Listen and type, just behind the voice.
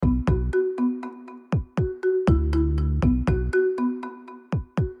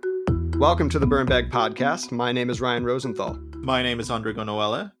Welcome to the Burn Bag Podcast. My name is Ryan Rosenthal. My name is Andre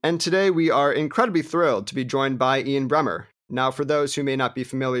Gonoella. And today we are incredibly thrilled to be joined by Ian Bremmer. Now, for those who may not be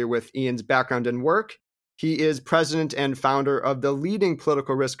familiar with Ian's background and work, he is president and founder of the leading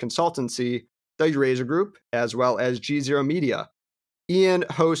political risk consultancy, the Eurasia Group, as well as G0 Media. Ian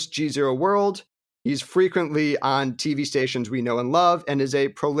hosts G0 World. He's frequently on TV stations we know and love and is a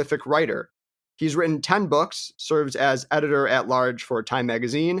prolific writer. He's written 10 books, serves as editor-at-large for Time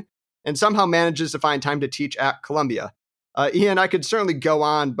magazine, and somehow manages to find time to teach at Columbia. Ian, I could certainly go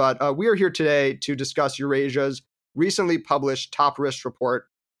on, but we are here today to discuss Eurasia's recently published Top Risk Report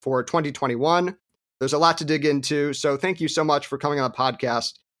for 2021. There's a lot to dig into, so thank you so much for coming on the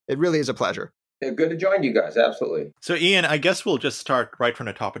podcast. It really is a pleasure. Yeah, good to join you guys, absolutely. So Ian, I guess we'll just start right from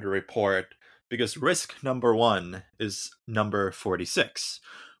the top of the report, because risk number 1 is number 46,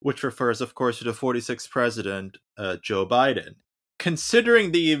 which refers, of course, to the 46th president, Joe Biden.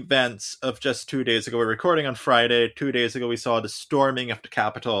 Considering the events of just 2 days ago, we're recording on Friday, 2 days ago we saw the storming of the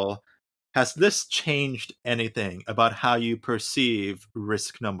Capitol. Has this changed anything about how you perceive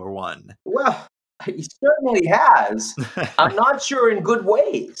risk number 1? Well, he certainly has. I'm not sure in good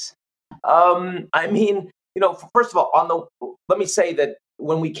ways. First of all, let me say that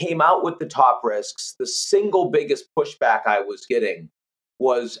when we came out with the top risks, the single biggest pushback I was getting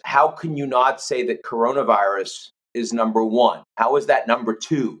was, how can you not say that coronavirus is number 1? How is that number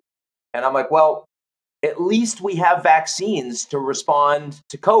 2? And I'm like, well, at least we have vaccines to respond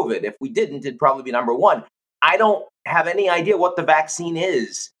to COVID. If we didn't, it'd probably be number 1. I don't have any idea what the vaccine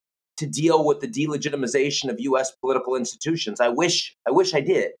is to deal with the delegitimization of U.S. political institutions. I wish I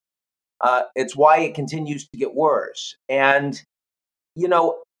did. It's why it continues to get worse. And,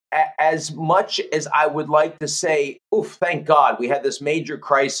 as much as I would like to say, oof, thank God we had this major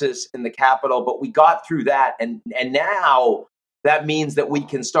crisis in the Capitol, but we got through that. And now that means that we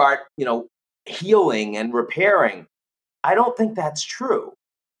can start, healing and repairing. I don't think that's true.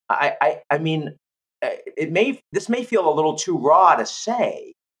 This may feel a little too raw to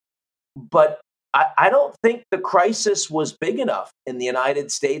say, but I don't think the crisis was big enough in the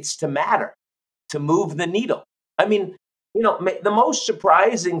United States to matter, to move the needle. The most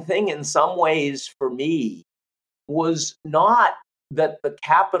surprising thing in some ways for me was not that the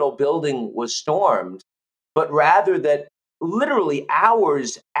Capitol building was stormed, but rather that literally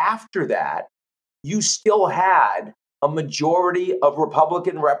hours after that, you still had a majority of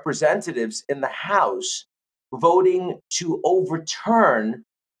Republican representatives in the House voting to overturn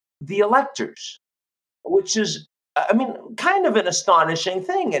the electors, which is, kind of an astonishing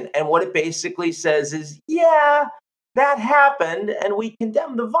thing. And what it basically says is, yeah, that happened and we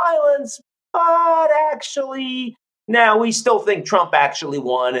condemn the violence, but actually, now we still think Trump actually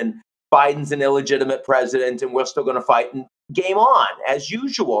won and Biden's an illegitimate president and we're still going to fight and game on as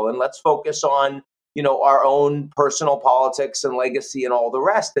usual. And let's focus on, our own personal politics and legacy and all the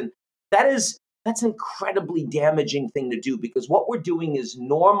rest. And that's an incredibly damaging thing to do, because what we're doing is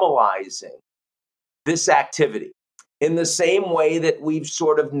normalizing this activity in the same way that we've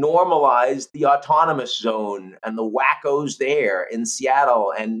sort of normalized the autonomous zone and the wackos there in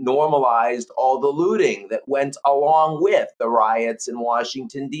Seattle and normalized all the looting that went along with the riots in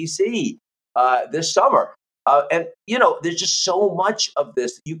Washington, D.C. This summer. There's just so much of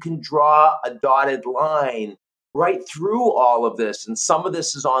this. You can draw a dotted line right through all of this. And some of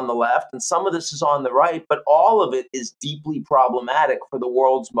this is on the left and some of this is on the right, but all of it is deeply problematic for the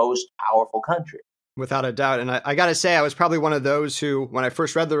world's most powerful country. Without a doubt. And I got to say, I was probably one of those who, when I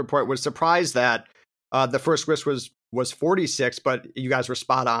first read the report, was surprised that the first risk was 46, but you guys were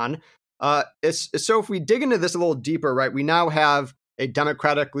spot on. So if we dig into this a little deeper, right, we now have a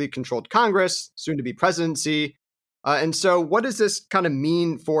democratically controlled Congress, soon to be presidency. And so what does this kind of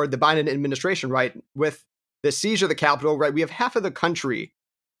mean for the Biden administration, right? With the siege of the Capitol, right, we have half of the country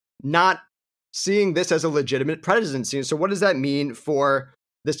not seeing this as a legitimate presidency. So what does that mean for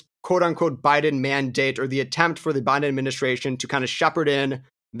this quote unquote Biden mandate, or the attempt for the Biden administration to kind of shepherd in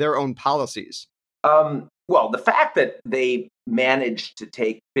their own policies? Well, the fact that they managed to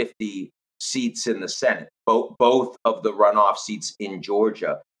take 50 seats in the Senate, both of the runoff seats in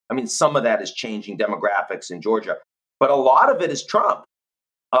Georgia. Some of that is changing demographics in Georgia, but a lot of it is Trump.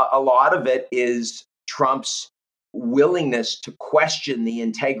 A lot of it is Trump's willingness to question the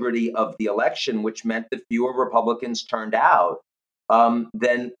integrity of the election, which meant that fewer Republicans turned out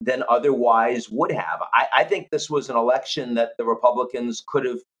than otherwise would have. I think this was an election that the Republicans could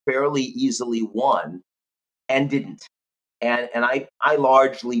have fairly easily won and didn't. And I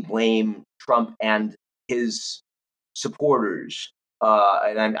largely blame Trump and his supporters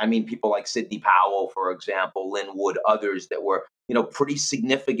And I mean people like Sidney Powell, for example, Lynn Wood, others that were, pretty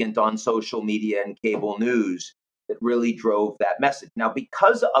significant on social media and cable news that really drove that message. Now,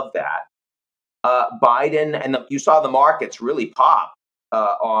 because of that, Biden and you saw the markets really pop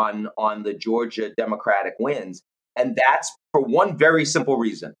on the Georgia Democratic wins, and that's for one very simple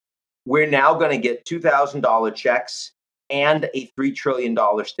reason: we're now going to get $2,000 checks and a $3 trillion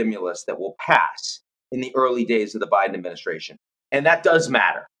stimulus that will pass in the early days of the Biden administration, and that does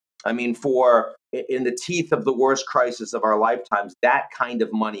matter. I mean, for in the teeth of the worst crisis of our lifetimes, that kind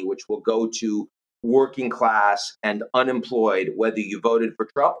of money, which will go to working class and unemployed, whether you voted for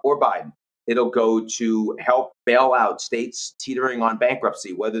Trump or Biden. It'll go to help bail out states teetering on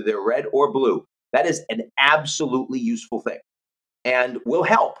bankruptcy, whether they're red or blue. That is an absolutely useful thing and will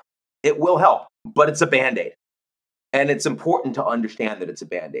help. It will help, but it's a Band-Aid. And it's important to understand that it's a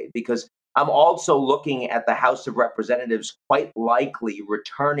Band-Aid because I'm also looking at the House of Representatives quite likely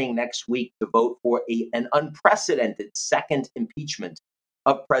returning next week to vote for an unprecedented second impeachment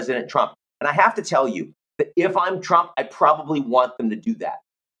of President Trump. And I have to tell you that if I'm Trump, I probably want them to do that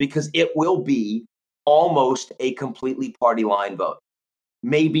because it will be almost a completely party line vote.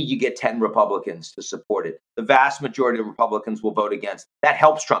 Maybe you get 10 Republicans to support it. The vast majority of Republicans will vote against. That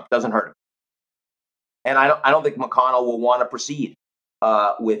helps Trump, doesn't hurt him. And I don't think McConnell will want to proceed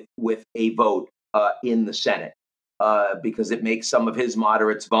with a vote in the Senate because it makes some of his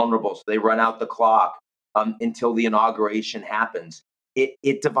moderates vulnerable. So they run out the clock until the inauguration happens.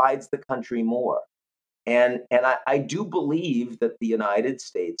 It divides the country more. And I do believe that the United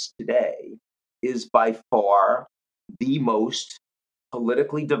States today is by far the most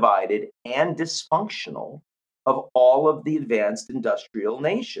politically divided and dysfunctional of all of the advanced industrial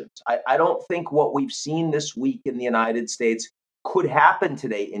nations. I don't think what we've seen this week in the United States could happen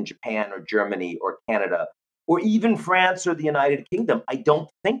today in Japan or Germany or Canada or even France or the United Kingdom. I don't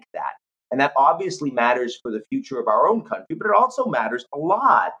think that. And that obviously matters for the future of our own country, but it also matters a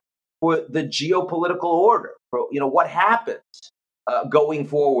lot for the geopolitical order, for what happens going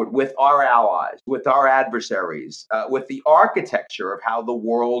forward with our allies, with our adversaries, with the architecture of how the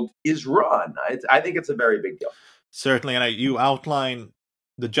world is run. I think it's a very big deal. Certainly, and you outline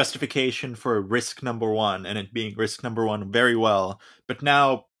the justification for risk number one, and it being risk number one very well. But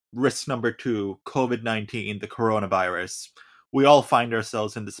now, risk number two, COVID-19, the coronavirus. We all find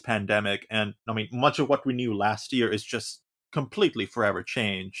ourselves in this pandemic, and I mean, much of what we knew last year is just completely forever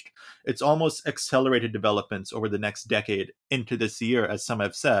changed. It's almost accelerated developments over the next decade into this year, as some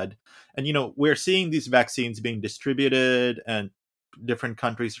have said. And, we're seeing these vaccines being distributed, and different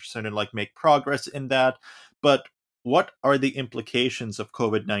countries are starting to make progress in that. But what are the implications of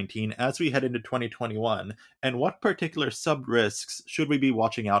COVID-19 as we head into 2021? And what particular sub-risks should we be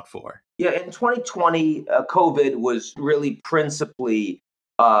watching out for? Yeah, in 2020, COVID was really principally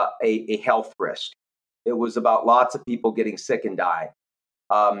a health risk. It was about lots of people getting sick and dying.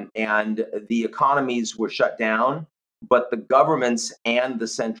 And the economies were shut down, but the governments and the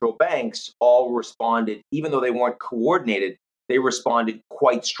central banks all responded, even though they weren't coordinated, they responded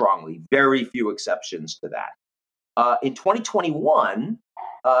quite strongly. Very few exceptions to that. In 2021,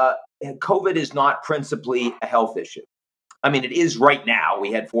 COVID is not principally a health issue. I mean, it is right now.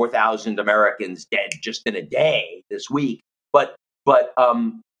 We had 4,000 Americans dead just in a day this week. But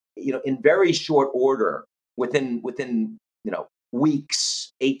in very short order, within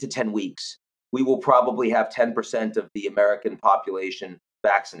weeks, 8 to 10 weeks, we will probably have 10% of the American population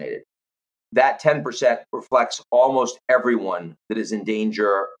vaccinated. That 10% reflects almost everyone that is in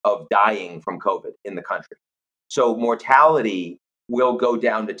danger of dying from COVID in the country. So mortality will go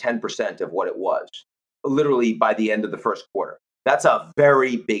down to 10% of what it was, literally by the end of the first quarter. That's a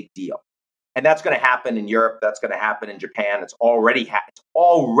very big deal. And that's going to happen in Europe. That's going to happen in Japan. It's already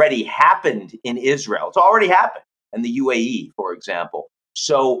happened in Israel. It's already happened in the UAE, for example.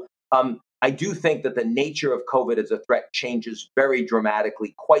 So I do think that the nature of COVID as a threat changes very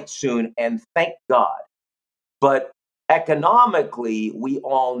dramatically quite soon, and thank God. But economically, we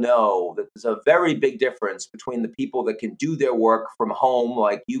all know that there's a very big difference between the people that can do their work from home,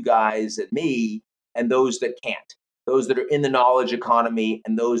 like you guys and me, and those that can't. Those that are in the knowledge economy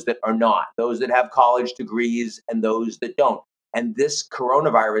and those that are not. Those that have college degrees and those that don't. And this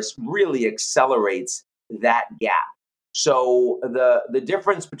coronavirus really accelerates that gap. So the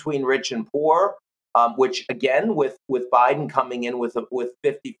difference between rich and poor, which again, with Biden coming in with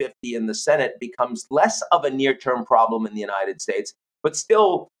 50-50 in the Senate, becomes less of a near-term problem in the United States. But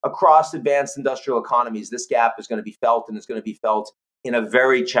still, across advanced industrial economies, this gap is going to be felt, and it's going to be felt in a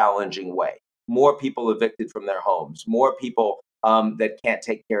very challenging way. More people evicted from their homes, more people that can't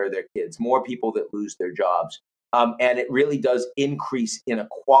take care of their kids, more people that lose their jobs. And it really does increase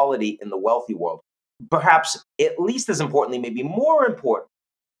inequality in the wealthy world. Perhaps at least as importantly, maybe more important,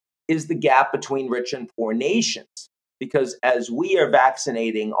 is the gap between rich and poor nations. Because as we are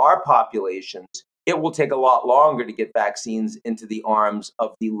vaccinating our populations, it will take a lot longer to get vaccines into the arms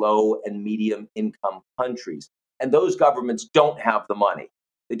of the low and medium income countries. And those governments don't have the money.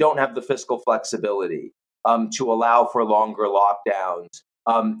 They don't have the fiscal flexibility to allow for longer lockdowns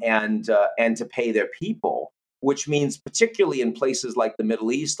and to pay their people, which means particularly in places like the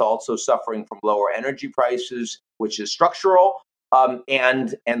Middle East, also suffering from lower energy prices, which is structural,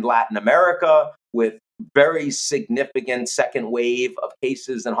 and Latin America with very significant second wave of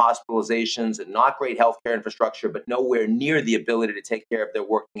cases and hospitalizations and not great healthcare infrastructure, but nowhere near the ability to take care of their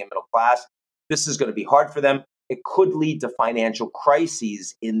working and middle class. This is going to be hard for them. It could lead to financial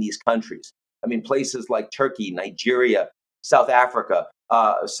crises in these countries. I mean, places like Turkey, Nigeria, South Africa,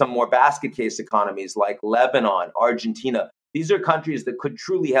 some more basket case economies like Lebanon, Argentina. These are countries that could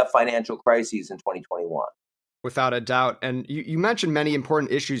truly have financial crises in 2021. Without a doubt. And you mentioned many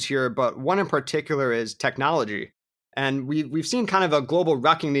important issues here, but one in particular is technology. And we've seen kind of a global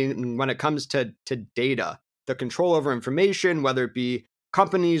reckoning when it comes to data, the control over information, whether it be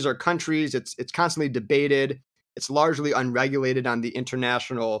companies or countries. It's constantly debated. It's largely unregulated on the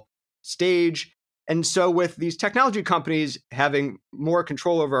international stage. And so with these technology companies having more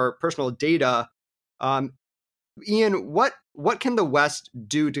control over our personal data, Ian, what can the West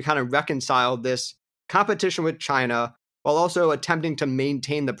do to kind of reconcile this competition with China while also attempting to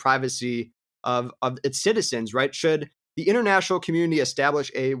maintain the privacy of its citizens, right? Should the international community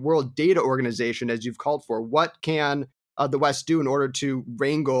establish a World Data Organization, as you've called for? What can the West do in order to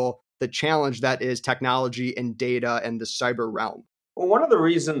wrangle the challenge that is technology and data and the cyber realm? Well, one of the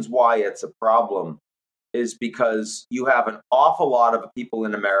reasons why it's a problem is because you have an awful lot of people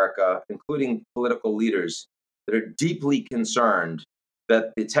in America, including political leaders, that are deeply concerned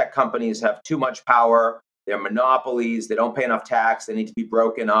that the tech companies have too much power. They're monopolies. They don't pay enough tax. They need to be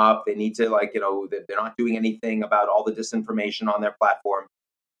broken up. They need to, they're not doing anything about all the disinformation on their platform.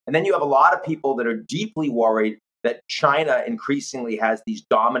 And then you have a lot of people that are deeply worried that China increasingly has these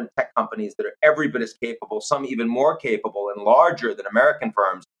dominant tech companies that are every bit as capable, some even more capable and larger than American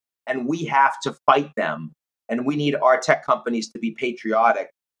firms. And we have to fight them. And we need our tech companies to be patriotic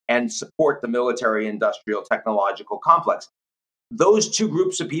and support the military, industrial, technological complex. Those two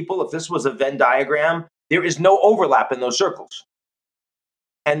groups of people, if this was a Venn diagram, there is no overlap in those circles.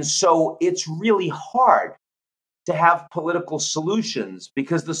 And so it's really hard to have political solutions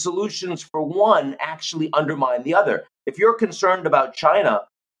because the solutions for one actually undermine the other. If you're concerned about China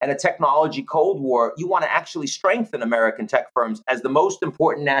and a technology Cold War, you want to actually strengthen American tech firms as the most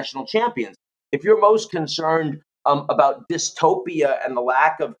important national champions. If you're most concerned about dystopia and the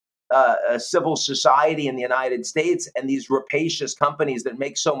lack of civil society in the United States and these rapacious companies that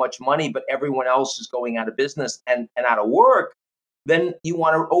make so much money, but everyone else is going out of business and out of work, then you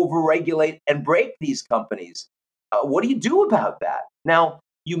want to overregulate and break these companies. What do you do about that? Now,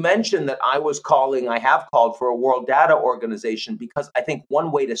 you mentioned that I have called for a World Data Organization because I think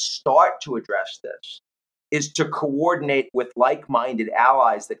one way to start to address this is to coordinate with like-minded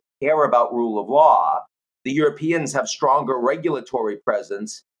allies that care about rule of law. The Europeans have stronger regulatory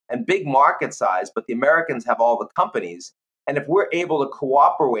presence and big market size, but the Americans have all the companies. And if we're able to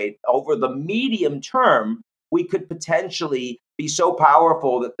cooperate over the medium term, we could potentially be so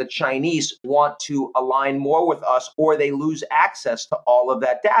powerful that the Chinese want to align more with us or they lose access to all of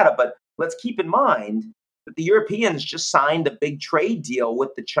that data. But let's keep in mind that the Europeans just signed a big trade deal with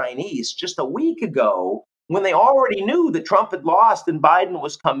the Chinese just a week ago when they already knew that Trump had lost and Biden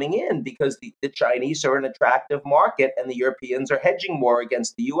was coming in because the Chinese are an attractive market and the Europeans are hedging more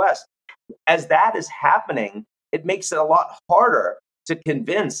against the US. As that is happening, it makes it a lot harder to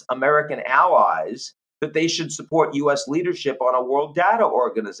convince American allies that they should support U.S. leadership on a World Data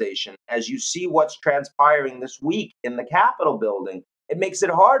Organization. As you see what's transpiring this week in the Capitol building, it makes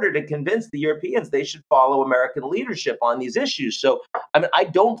it harder to convince the Europeans they should follow American leadership on these issues. So, I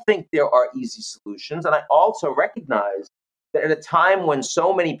don't think there are easy solutions. And I also recognize that at a time when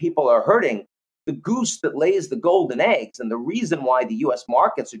so many people are hurting, the goose that lays the golden eggs and the reason why the U.S.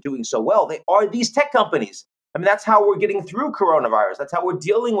 markets are doing so well, they are these tech companies. That's how we're getting through coronavirus. That's how we're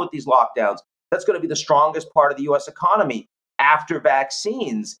dealing with these lockdowns. That's going to be the strongest part of the U.S. economy after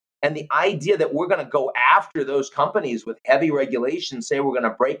vaccines. And the idea that we're going to go after those companies with heavy regulations, say we're going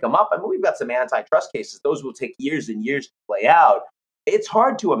to break them up. We've got some antitrust cases. Those will take years and years to play out. It's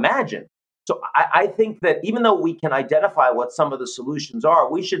hard to imagine. So I think that even though we can identify what some of the solutions are,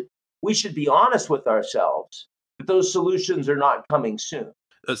 we should be honest with ourselves that those solutions are not coming soon.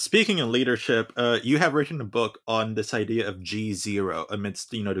 Speaking of leadership, you have written a book on this idea of G0 amidst,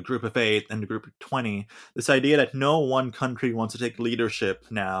 the group of 8 and the group of 20. This idea that no one country wants to take leadership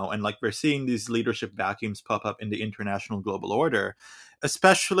now, and like we're seeing these leadership vacuums pop up in the international global order,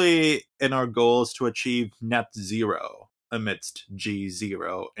 especially in our goals to achieve net zero amidst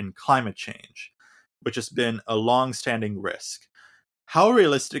G0 in climate change, which has been a long-standing risk. How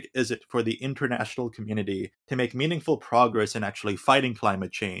realistic is it for the international community to make meaningful progress in actually fighting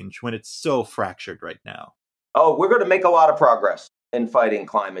climate change when it's so fractured right now? Oh, we're going to make a lot of progress in fighting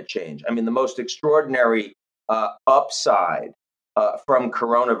climate change. I mean, the most extraordinary upside from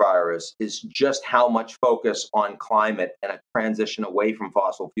coronavirus is just how much focus on climate and a transition away from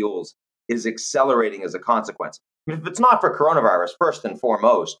fossil fuels is accelerating as a consequence. I mean, if it's not for coronavirus, first and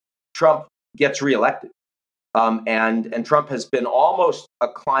foremost, Trump gets reelected. And Trump has been almost a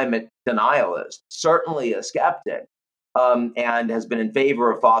climate denialist, certainly a skeptic, and has been in favor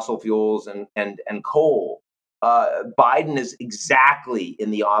of fossil fuels and coal. Biden is exactly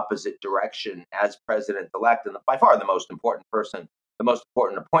in the opposite direction as president-elect, and by far the most important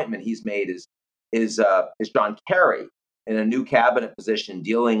appointment he's made is John Kerry in a new cabinet position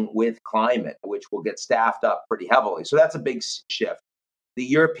dealing with climate, which will get staffed up pretty heavily. So that's a big shift. The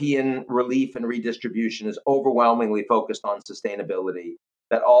European relief and redistribution is overwhelmingly focused on sustainability.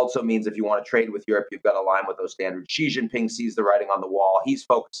 That also means if you want to trade with Europe, you've got to align with those standards. Xi Jinping sees the writing on the wall. He's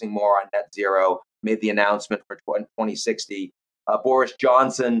focusing more on net zero, made the announcement for 2060. Boris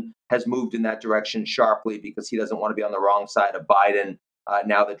Johnson has moved in that direction sharply because he doesn't want to be on the wrong side of Biden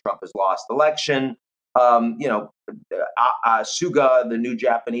now that Trump has lost the election. Suga, the new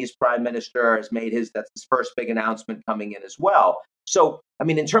Japanese prime minister, that's his first big announcement coming in as well. So, I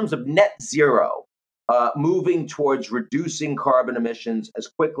mean, in terms of net zero, moving towards reducing carbon emissions as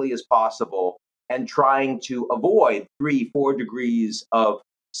quickly as possible and trying to avoid 3-4 degrees of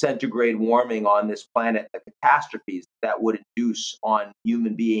centigrade warming on this planet, the catastrophes that would induce on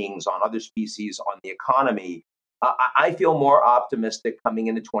human beings, on other species, on the economy. I feel more optimistic coming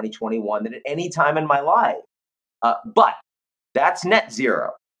into 2021 than at any time in my life. But that's net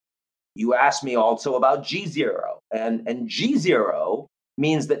zero. You asked me also about G0, and G0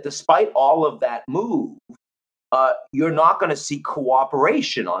 means that despite all of that move, you're not going to see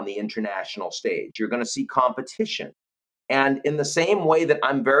cooperation on the international stage. You're going to see competition. And in the same way that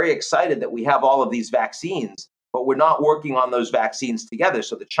I'm very excited that we have all of these vaccines, but we're not working on those vaccines together.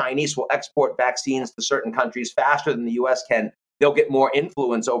 So the Chinese will export vaccines to certain countries faster than the US can. They'll get more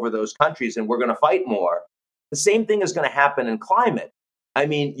influence over those countries, and we're going to fight more. The same thing is going to happen in climate. I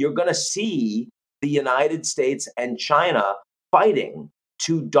mean, you're going to see the United States and China fighting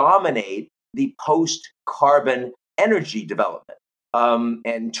to dominate the post-carbon energy development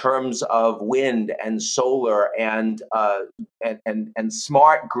in terms of wind and solar and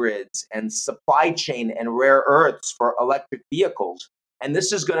smart grids and supply chain and rare earths for electric vehicles. And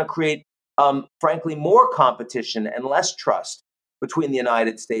this is going to create, frankly, more competition and less trust between the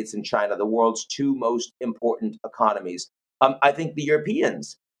United States and China, the world's two most important economies. I think the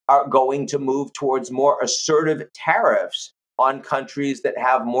Europeans are going to move towards more assertive tariffs on countries that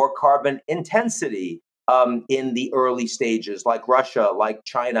have more carbon intensity in the early stages, like Russia, like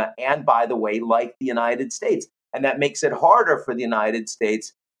China, and by the way, like the United States. And that makes it harder for the United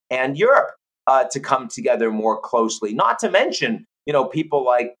States and Europe to come together more closely. Not to mention, people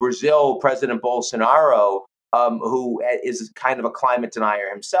like Brazil, President Bolsonaro, who is kind of a climate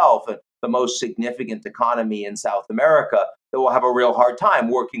denier himself, and the most significant economy in South America, that will have a real hard time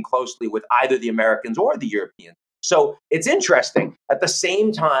working closely with either the Americans or the Europeans. So it's interesting. At the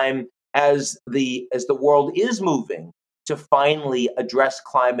same time as the world is moving to finally address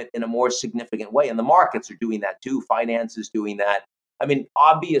climate in a more significant way, and the markets are doing that too, finance is doing that. I mean,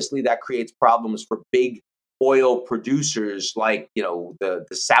 obviously that creates problems for big oil producers like, the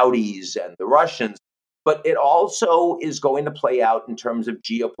Saudis and the Russians. But it also is going to play out in terms of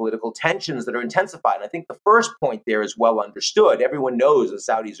geopolitical tensions that are intensified. And I think the first point there is well understood. Everyone knows the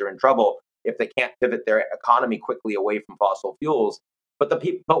Saudis are in trouble if they can't pivot their economy quickly away from fossil fuels. But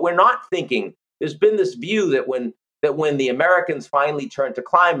we're not thinking. There's been this view that when the Americans finally turn to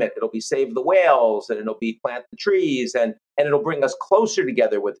climate, it'll be save the whales and it'll be plant the trees and it'll bring us closer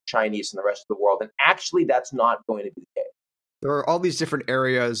together with the Chinese and the rest of the world. And actually, that's not going to be the case. There are all these different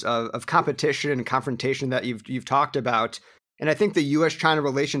areas of competition and confrontation that you've talked about. And I think the U.S.-China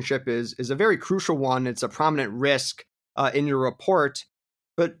relationship is a very crucial one. It's a prominent risk in your report.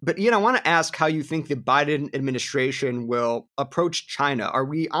 But Ian, I want to ask how you think the Biden administration will approach China. Are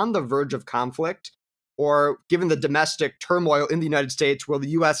we on the verge of conflict? Or given the domestic turmoil in the United States, will the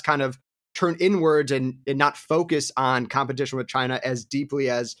U.S. kind of turn inwards and not focus on competition with China as deeply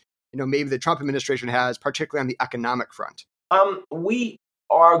as maybe the Trump administration has, particularly on the economic front? We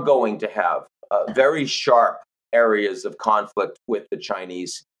are going to have very sharp areas of conflict with the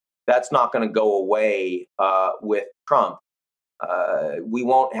Chinese. That's not going to go away with Trump. We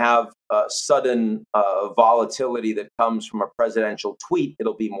won't have sudden volatility that comes from a presidential tweet.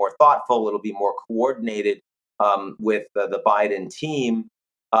 It'll be more thoughtful. It'll be more coordinated with the Biden team.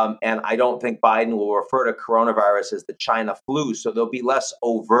 And I don't think Biden will refer to coronavirus as the China flu. So there'll be less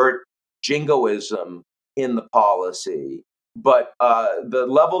overt jingoism in the policy. But the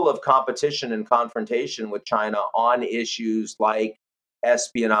level of competition and confrontation with China on issues like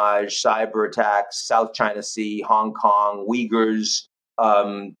espionage, cyber attacks, South China Sea, Hong Kong, Uyghurs,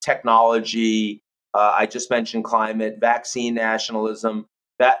 technology, I just mentioned climate, vaccine nationalism,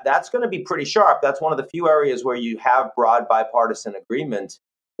 that's going to be pretty sharp. That's one of the few areas where you have broad bipartisan agreement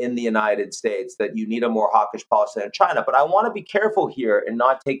in the United States that you need a more hawkish policy than China. But I want to be careful here in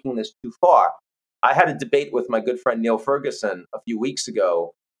not taking this too far. I had a debate with my good friend Neil Ferguson a few weeks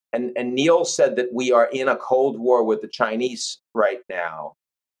ago, and Neil said that we are in a Cold War with the Chinese right now,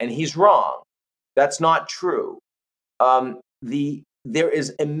 and he's wrong. That's not true. There is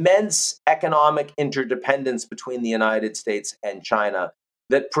immense economic interdependence between the United States and China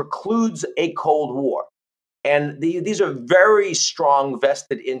that precludes a Cold War. And these are very strong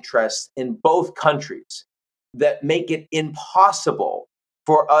vested interests in both countries that make it impossible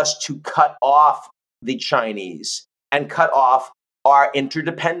for us to cut off the Chinese and cut off our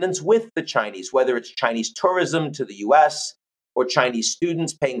interdependence with the Chinese, whether it's Chinese tourism to the US or Chinese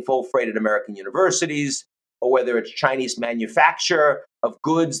students paying full freight at American universities, or whether it's Chinese manufacture of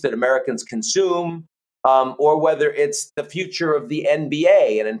goods that Americans consume, or whether it's the future of the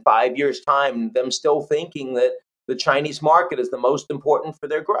NBA. And in 5 years' time, them still thinking that the Chinese market is the most important for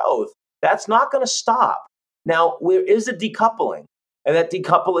their growth. That's not going to stop. Now, there is a decoupling. And that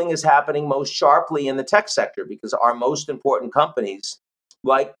decoupling is happening most sharply in the tech sector because our most important companies,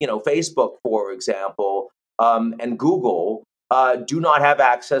 like Facebook, for example, and Google, do not have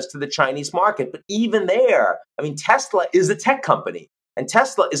access to the Chinese market. But even there, Tesla is a tech company, and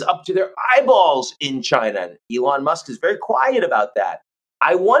Tesla is up to their eyeballs in China. And Elon Musk is very quiet about that.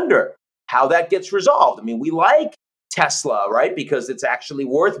 I wonder how that gets resolved. We like Tesla, right? Because it's actually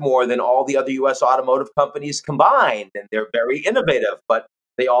worth more than all the other US automotive companies combined. And they're very innovative, but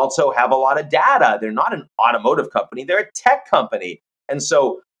they also have a lot of data. They're not an automotive company, they're a tech company. And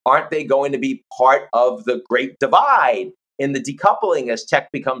so aren't they going to be part of the great divide in the decoupling as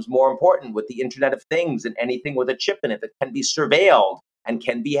tech becomes more important with the Internet of Things and anything with a chip in it that can be surveilled and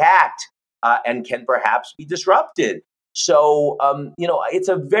can be hacked and can perhaps be disrupted? So, it's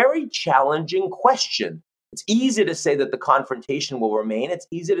a very challenging question. It's easy to say that the confrontation will remain. It's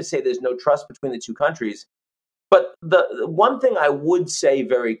easy to say there's no trust between the two countries. But the one thing I would say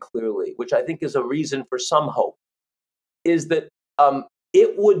very clearly, which I think is a reason for some hope, is that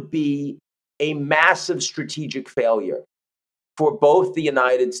it would be a massive strategic failure for both the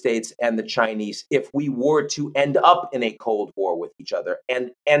United States and the Chinese if we were to end up in a Cold War with each other.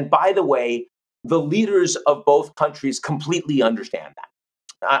 And by the way, the leaders of both countries completely understand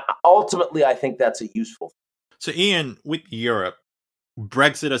that. Ultimately, I think that's a useful thing. So, Ian, with Europe,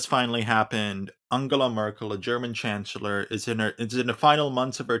 Brexit has finally happened. Angela Merkel, a German chancellor, is in the final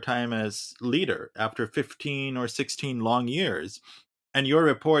months of her time as leader after 15 or 16 long years. And your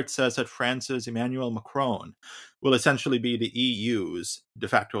report says that France's Emmanuel Macron will essentially be the EU's de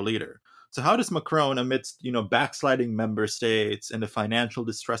facto leader. So how does Macron, amidst backsliding member states and the financial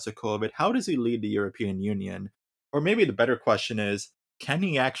distress of COVID, how does he lead the European Union? Or maybe the better question is, can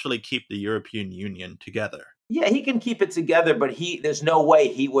he actually keep the European Union together? Yeah, he can keep it together, but there's no way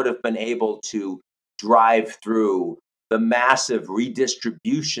he would have been able to drive through the massive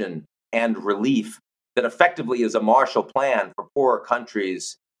redistribution and relief that effectively is a Marshall Plan for poorer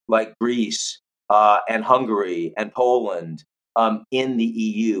countries like Greece and Hungary and Poland in the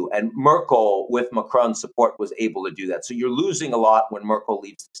EU. And Merkel, with Macron's support, was able to do that. So you're losing a lot when Merkel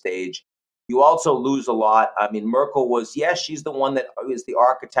leaves the stage. You also lose a lot. Merkel was, she's the one that is the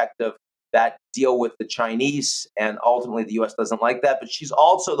architect of that deal with the Chinese, and ultimately the U.S. doesn't like that. But she's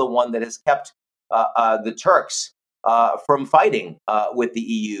also the one that has kept the Turks from fighting with the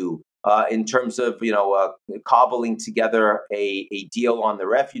EU in terms of cobbling together a deal on the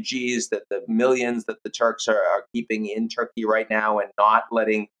refugees, that the millions that the Turks are keeping in Turkey right now and not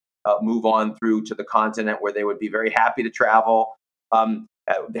letting move on through to the continent where they would be very happy to travel.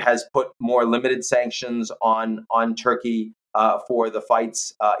 Has put more limited sanctions on Turkey for the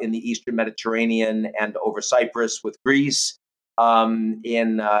fights in the Eastern Mediterranean and over Cyprus with Greece.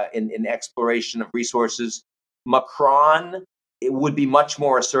 in exploration of resources. Macron, it would be much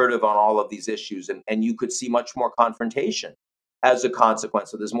more assertive on all of these issues, and you could see much more confrontation as a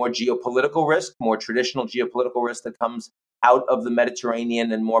consequence. So there's more geopolitical risk, more traditional geopolitical risk that comes out of the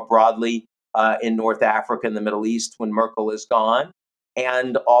Mediterranean and more broadly in North Africa and the Middle East when Merkel is gone.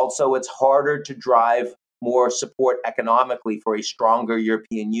 And also it's harder to drive more support economically for a stronger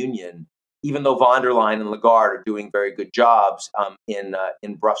European Union, even though von der Leyen and Lagarde are doing very good jobs in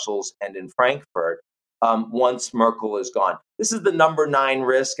Brussels and in Frankfurt. Once Merkel is gone, this is the number 9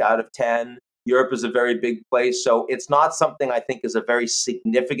 risk out of 10. Europe is a very big place, so it's not something I think is a very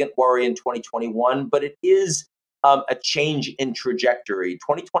significant worry in 2021, but it is a change in trajectory.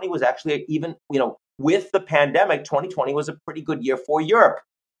 2020 was actually, even with the pandemic, 2020 was a pretty good year for Europe.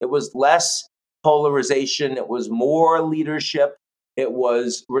 It was less polarization, it was more leadership, it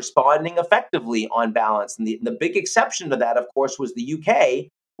was responding effectively on balance. And the big exception to that, of course, was the UK,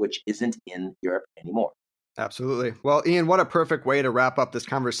 which isn't in Europe anymore. Absolutely. Well, Ian, what a perfect way to wrap up this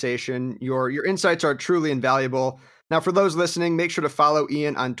conversation. Your insights are truly invaluable. Now, for those listening, make sure to follow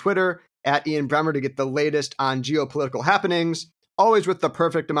Ian on Twitter at Ian Bremmer to get the latest on geopolitical happenings, always with the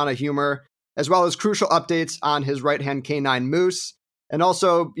perfect amount of humor, as well as crucial updates on his right-hand canine Moose. And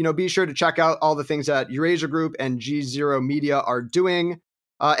also, be sure to check out all the things that Eurasia Group and G0 Media are doing.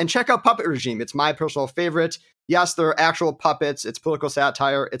 And check out Puppet Regime. It's my personal favorite. Yes, they're actual puppets. It's political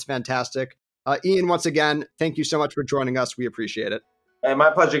satire. It's fantastic. Ian, once again, thank you so much for joining us. We appreciate it. Hey, my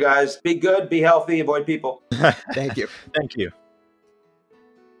pleasure, guys. Be good, be healthy, avoid people. Thank you. Thank you.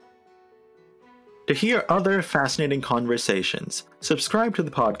 To hear other fascinating conversations, subscribe to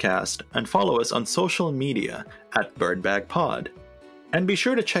the podcast and follow us on social media at BirdbagPod. And be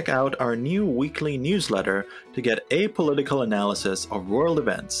sure to check out our new weekly newsletter to get apolitical analysis of world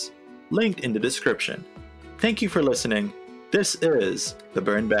events, linked in the description. Thank you for listening. This is the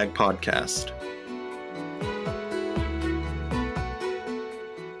Burnbag Podcast.